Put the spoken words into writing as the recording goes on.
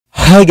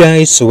Hi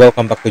guys,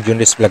 welcome back to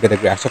Junrys vlog at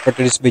reaction. For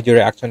today's video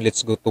reaction,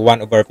 let's go to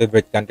one of our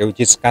favorite country, which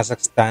is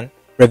Kazakhstan.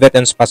 Privet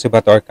and spasiba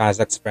to our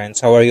Kazakhs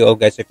friends. How are you all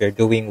guys? If you're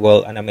doing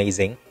well and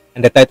amazing.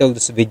 And the title of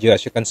this video,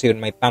 as you can see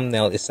on my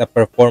thumbnail, is a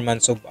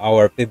performance of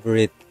our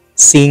favorite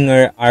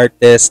singer,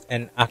 artist,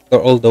 and actor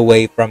all the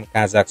way from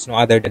Kazakhs.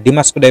 No other than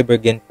Dimash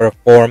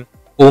perform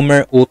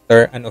Ómir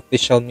Óter, an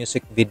official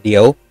music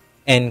video.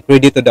 And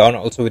credit to the owner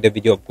also with the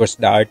video, of course,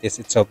 the artist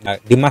itself,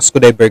 Dimash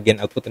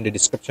I'll put in the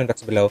description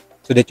box below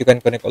so that you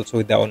can connect also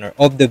with the owner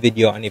of the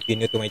video. And if you're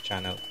new to my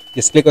channel,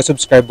 just click on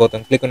subscribe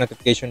button, click on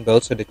notification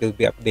bell so that you'll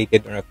be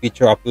updated on our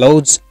future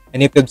uploads.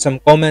 And if you have some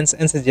comments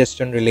and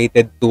suggestions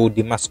related to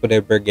Dimash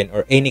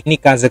or any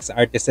Kazakhs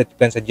artist that you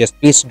can suggest,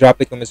 please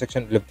drop it in the comment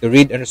section. I'd love to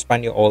read and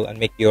respond you all and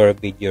make your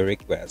video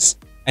requests.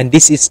 And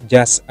this is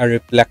just a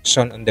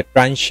reflection on the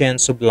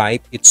transience of life,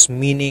 its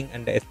meaning,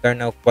 and the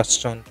eternal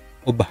question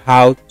of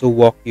how to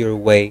walk your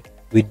way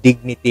with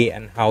dignity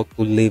and how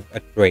to live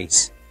at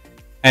grace.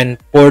 And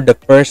for the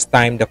first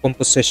time, the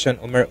composition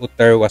Ömir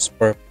öter was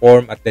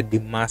performed at the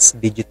Dimash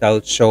Digital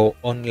Show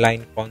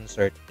online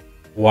concert.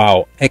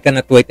 Wow, I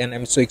cannot wait and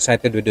I'm so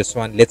excited with this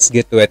one. Let's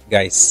get to it,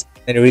 guys.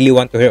 And I really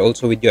want to hear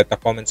also with you at the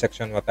comment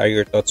section what are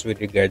your thoughts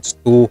with regards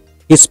to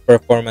his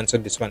performance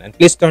on this one. And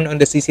please turn on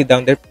the CC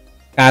down there,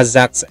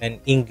 Kazakhs and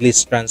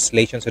English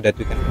translation, so that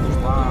we can...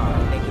 Wow.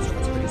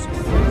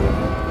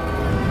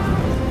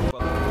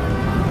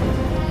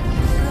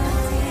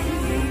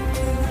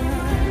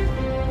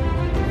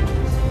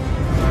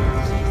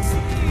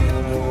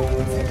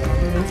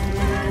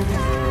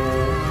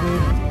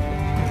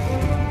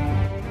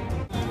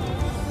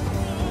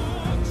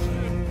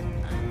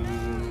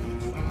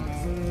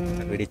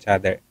 With each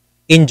other.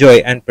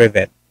 Enjoy and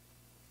privet.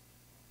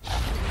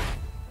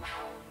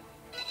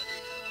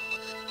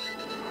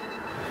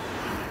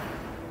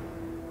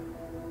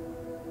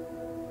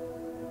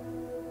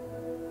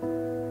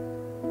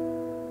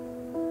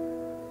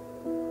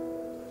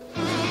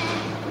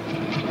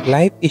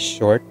 Life is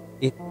short.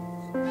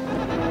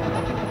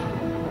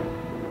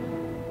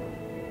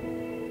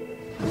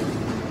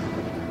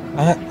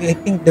 I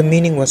think the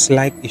meaning was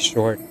life is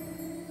short.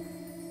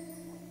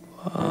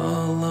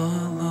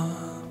 Балалық,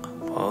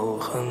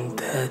 балғын,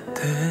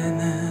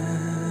 тәттіні,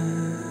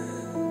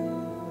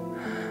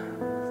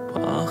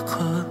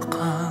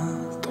 Бақытқа,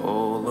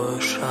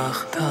 толы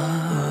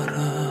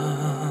шақтарың,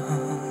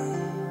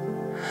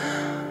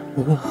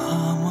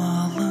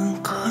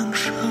 Амалың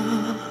қанша,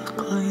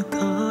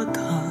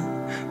 қайтадан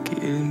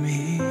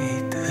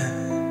келмейді,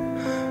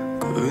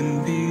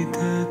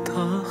 Көнбейді,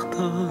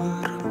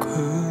 тағдыр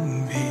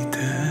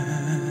көнбейді.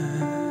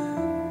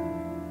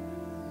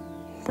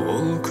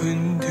 Бұл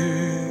күнде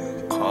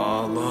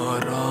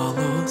қалар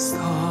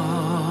алыста,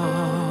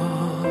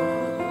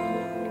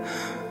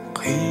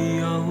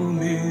 Қиял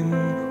мен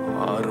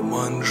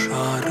арман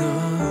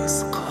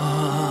жарысқан,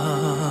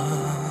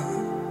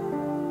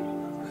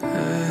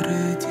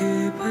 бәрі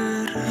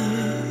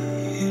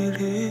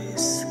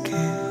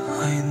елеске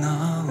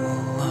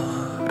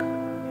айналар,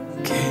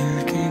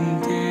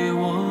 келгенде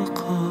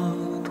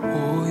уақыт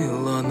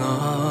ойланар.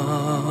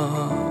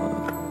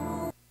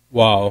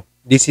 Wow,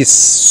 this is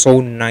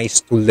so nice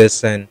to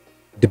listen.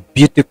 The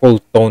beautiful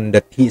tone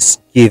that he's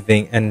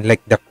giving and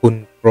like the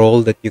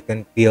control that you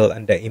can feel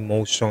and the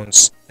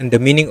emotions and the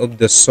meaning of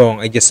the song.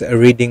 I just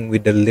reading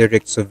with the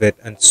lyrics of it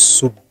and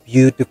so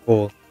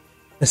beautiful.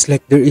 It's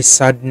like there is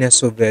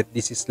sadness of it.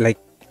 This is like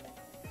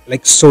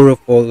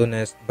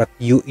sorrowfulness, but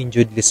you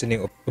enjoyed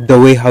listening of the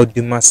way how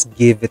Dimash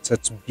gave it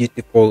such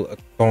beautiful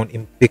tone,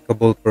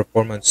 impeccable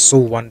performance, so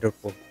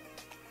wonderful.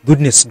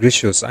 Goodness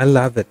gracious, I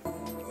love it.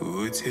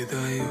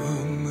 Өтеді-ай,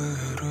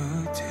 өмір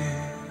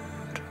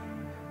өтер,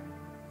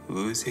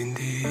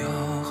 өзендей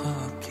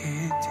ағып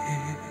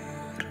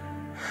кетер,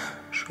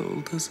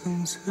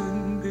 жұлдызың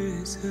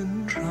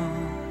сөнбесін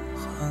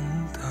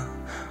жаһанда,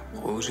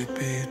 қол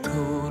жетпей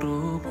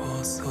тұрып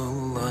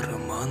асыл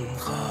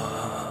арманға.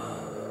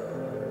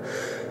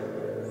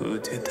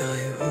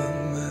 Өтеді-ай,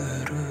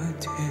 өмір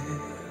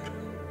өтер,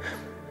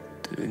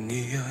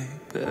 дүние-ай,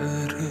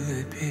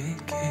 бәрі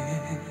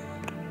бекер,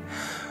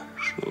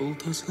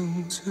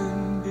 жұлдызың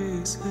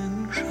сөнбесін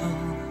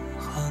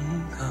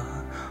жаһанда,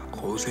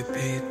 қол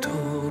жетпей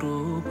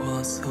тұрып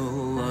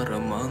асыл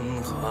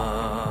арманға.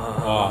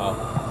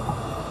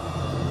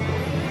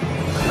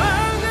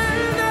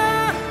 Көңілді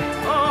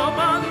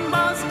табан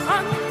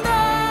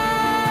басқанда,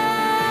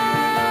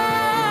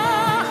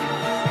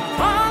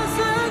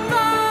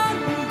 басынан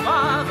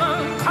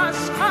бағын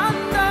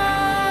қашқанда,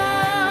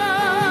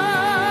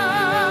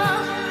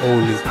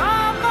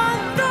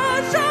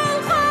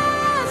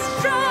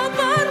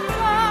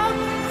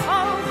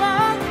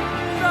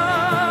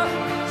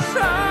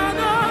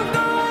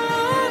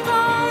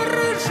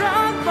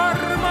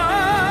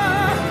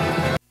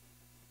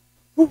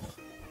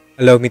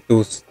 allow me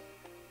to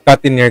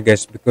cut in here,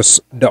 guys, because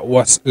that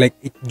was like,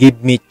 it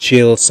gave me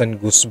chills and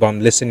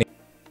goosebumps listening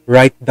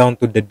right down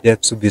to the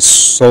depths of his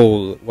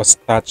soul. Was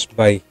touched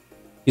by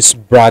his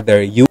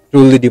brother. You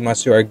truly,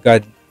 Dimash, you are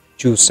God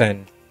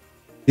chosen.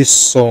 this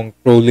song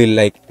truly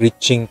like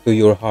reaching to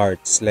your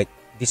hearts. Like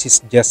this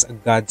is just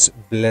God's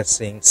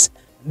blessings.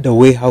 The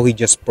way how he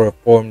just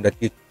performed, that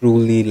you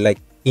truly like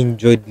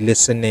enjoyed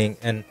listening,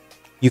 and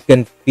you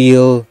can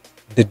feel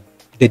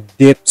the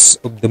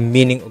depths of the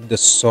meaning of the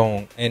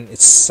song, and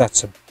it's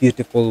such a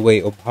beautiful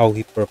way of how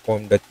he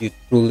performed that you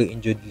truly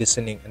enjoyed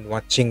listening and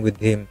watching with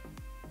him.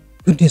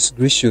 Goodness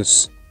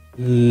gracious,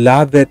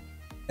 love it,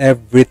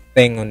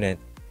 everything on it.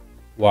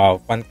 Wow,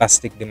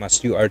 fantastic,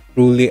 Dimash. You are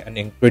truly an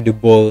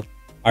incredible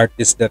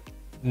artist that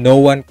no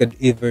one could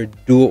ever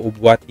do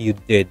of what you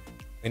did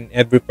in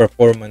every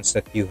performance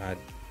that you had.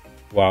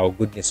 Wow,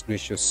 goodness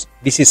gracious.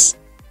 This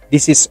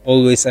is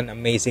always an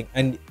amazing,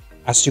 and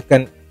as you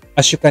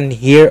can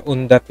hear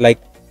on that, like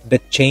the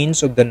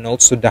change of the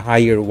notes to the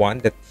higher one,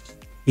 that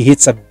he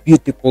hits a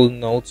beautiful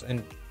notes,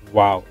 and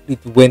wow,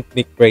 it went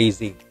me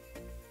crazy.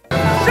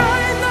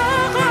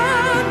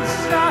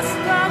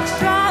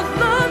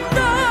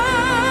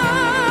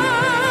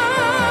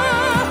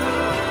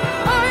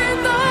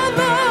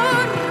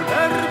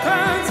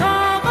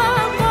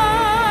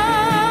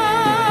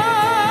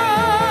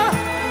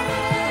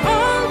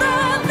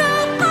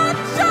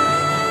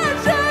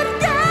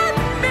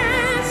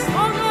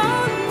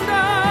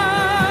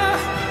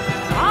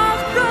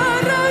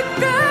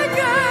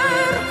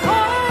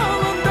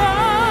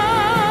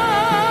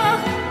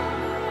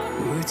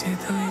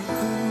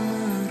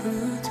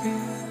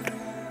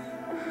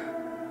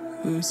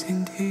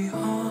 Өзендей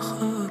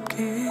ағып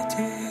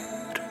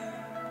кетер,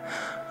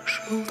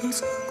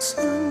 жұлдызың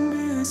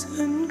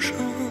сөнбесін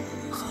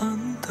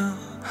шалғанда,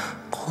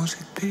 қол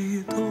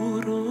жетпей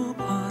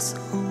тұрып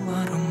асыл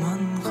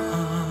арманға.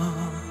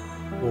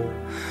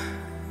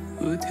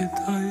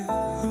 Өтеді-ай,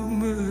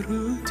 өмір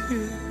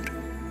өтер,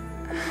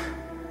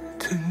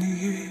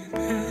 дүние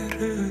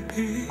бәрі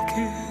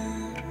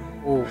бекер.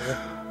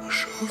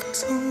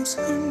 Жұлдызың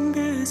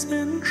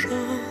сөнбесін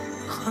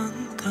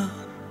шалғанда,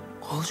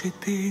 қол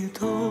жетпей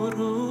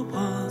тұрып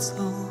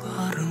асыл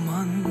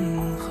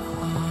арманға.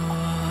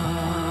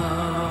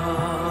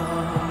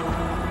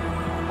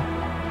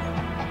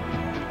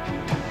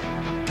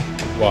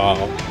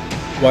 Wow,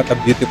 what a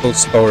beautiful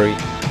story.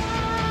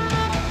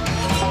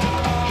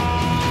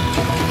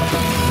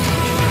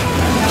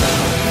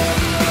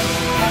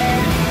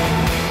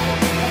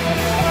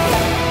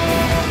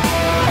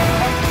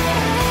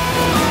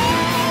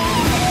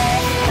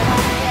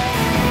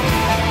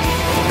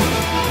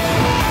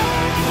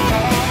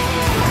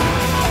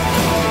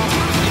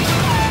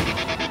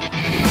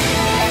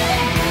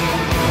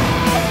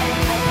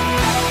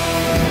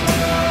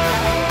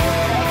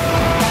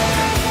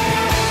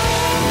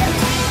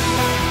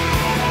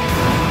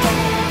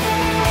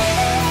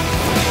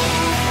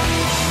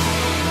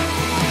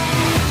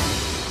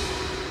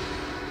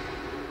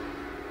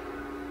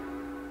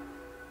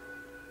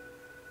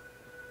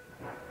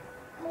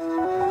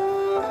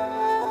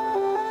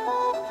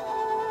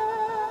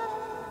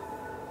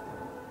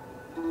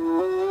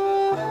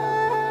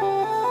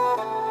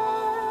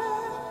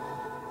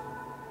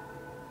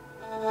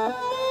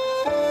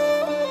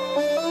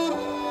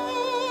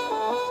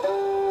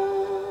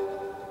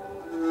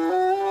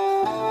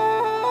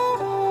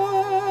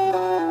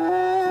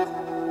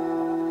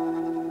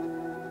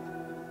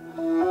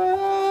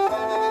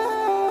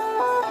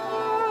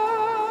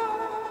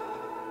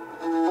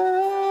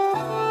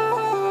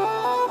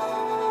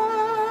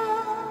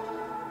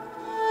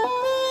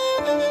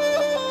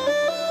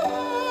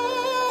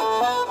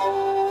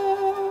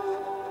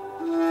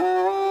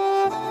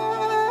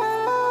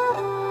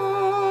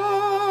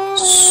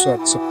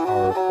 Such a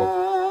powerful.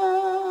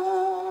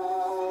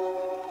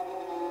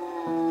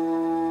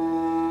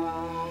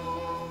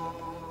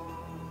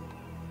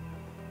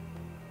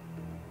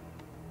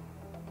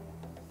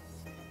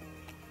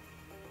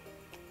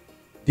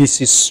 This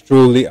is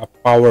truly a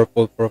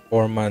powerful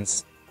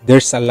performance.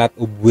 There's a lot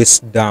of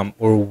wisdom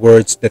or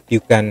words that you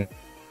can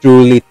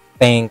truly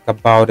think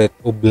about it,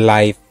 of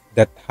life,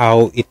 that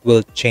how it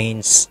will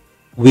change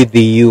with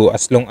you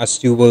as long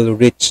as you will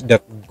reach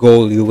that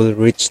goal, you will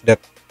reach that,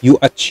 you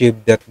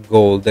achieve that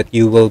goal, that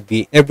you will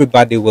be,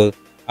 everybody will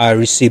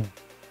receive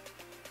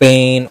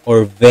pain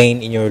or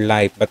vain in your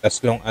life, but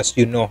as long as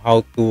you know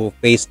how to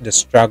face the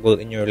struggle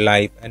in your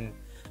life and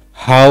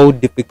how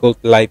difficult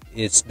life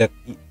is, that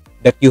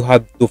you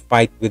have to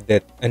fight with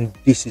it. And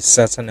this is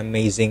such an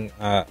amazing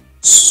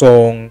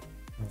song,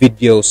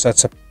 video,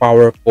 such a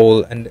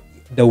powerful, and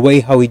the way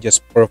how he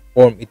just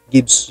performed, it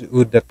gives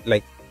you that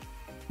like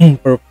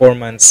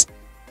performance.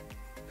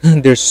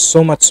 There's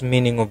so much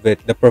meaning of it.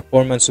 The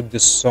performance of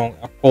this song,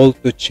 a call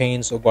to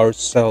change of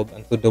ourselves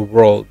and to the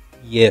world.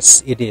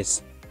 Yes, it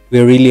is. We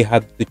really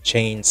have to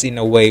change in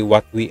a way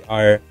what we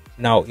are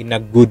now, in a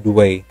good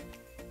way.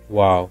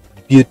 Wow,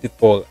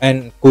 beautiful.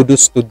 And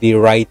kudos to the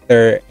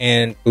writer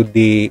and to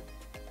the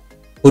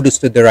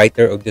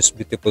writer of this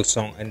beautiful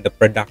song and the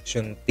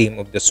production team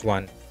of this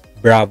one.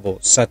 Bravo,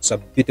 such a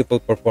beautiful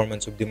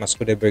performance of Dimash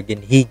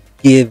Ómir. He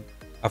gave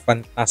a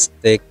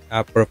fantastic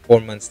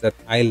performance that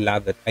I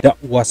love it.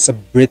 That was a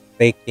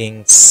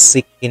breathtaking,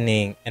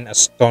 sickening, and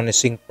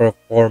astonishing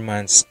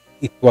performance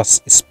it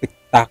was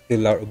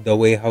spectacular of the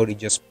way how they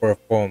just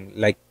performed.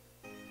 Like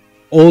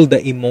all the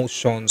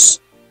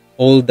emotions,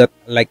 all that,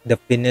 like the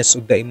finesse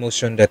of the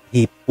emotion that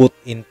he put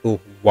into,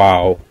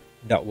 wow,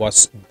 that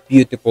was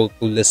beautiful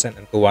to listen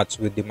and to watch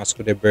with Dimash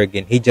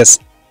Óter. He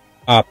just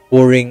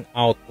pouring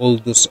out all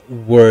those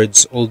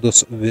words, all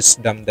those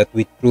wisdom that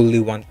we truly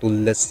want to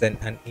listen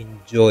and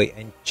enjoy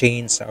and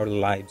change our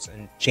lives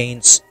and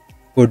change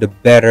for the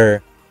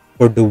better,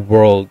 for the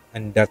world.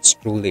 And that's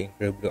truly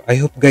incredible. I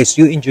hope guys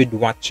you enjoyed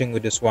watching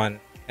with this one,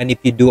 and if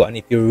you do, and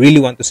if you really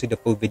want to see the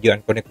full video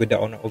and connect with the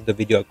owner of the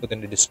video, I'll put in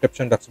the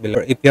description box below.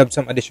 Or if you have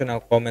some additional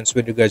comments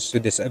with regards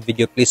to this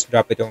video, please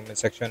drop it in the comment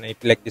section. And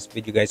if you like this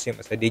video guys, same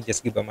as I did,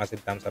 just give a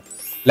massive thumbs up,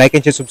 like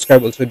and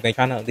subscribe also with my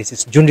channel. This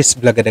is Junrys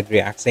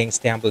React saying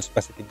stay humble,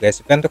 positive guys.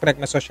 If you want to connect,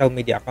 my social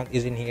media account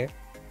is in here.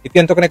 If you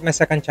want to connect my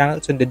second channel,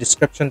 it's in the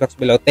description box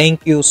below.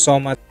 Thank you so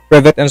much.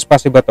 Private and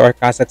possible to our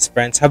Kazakhs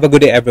friends. Have a good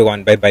day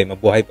everyone. Bye bye.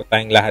 Mabuhay po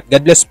tayong lahat.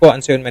 God bless po,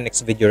 and see you in my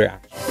next video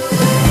reaction.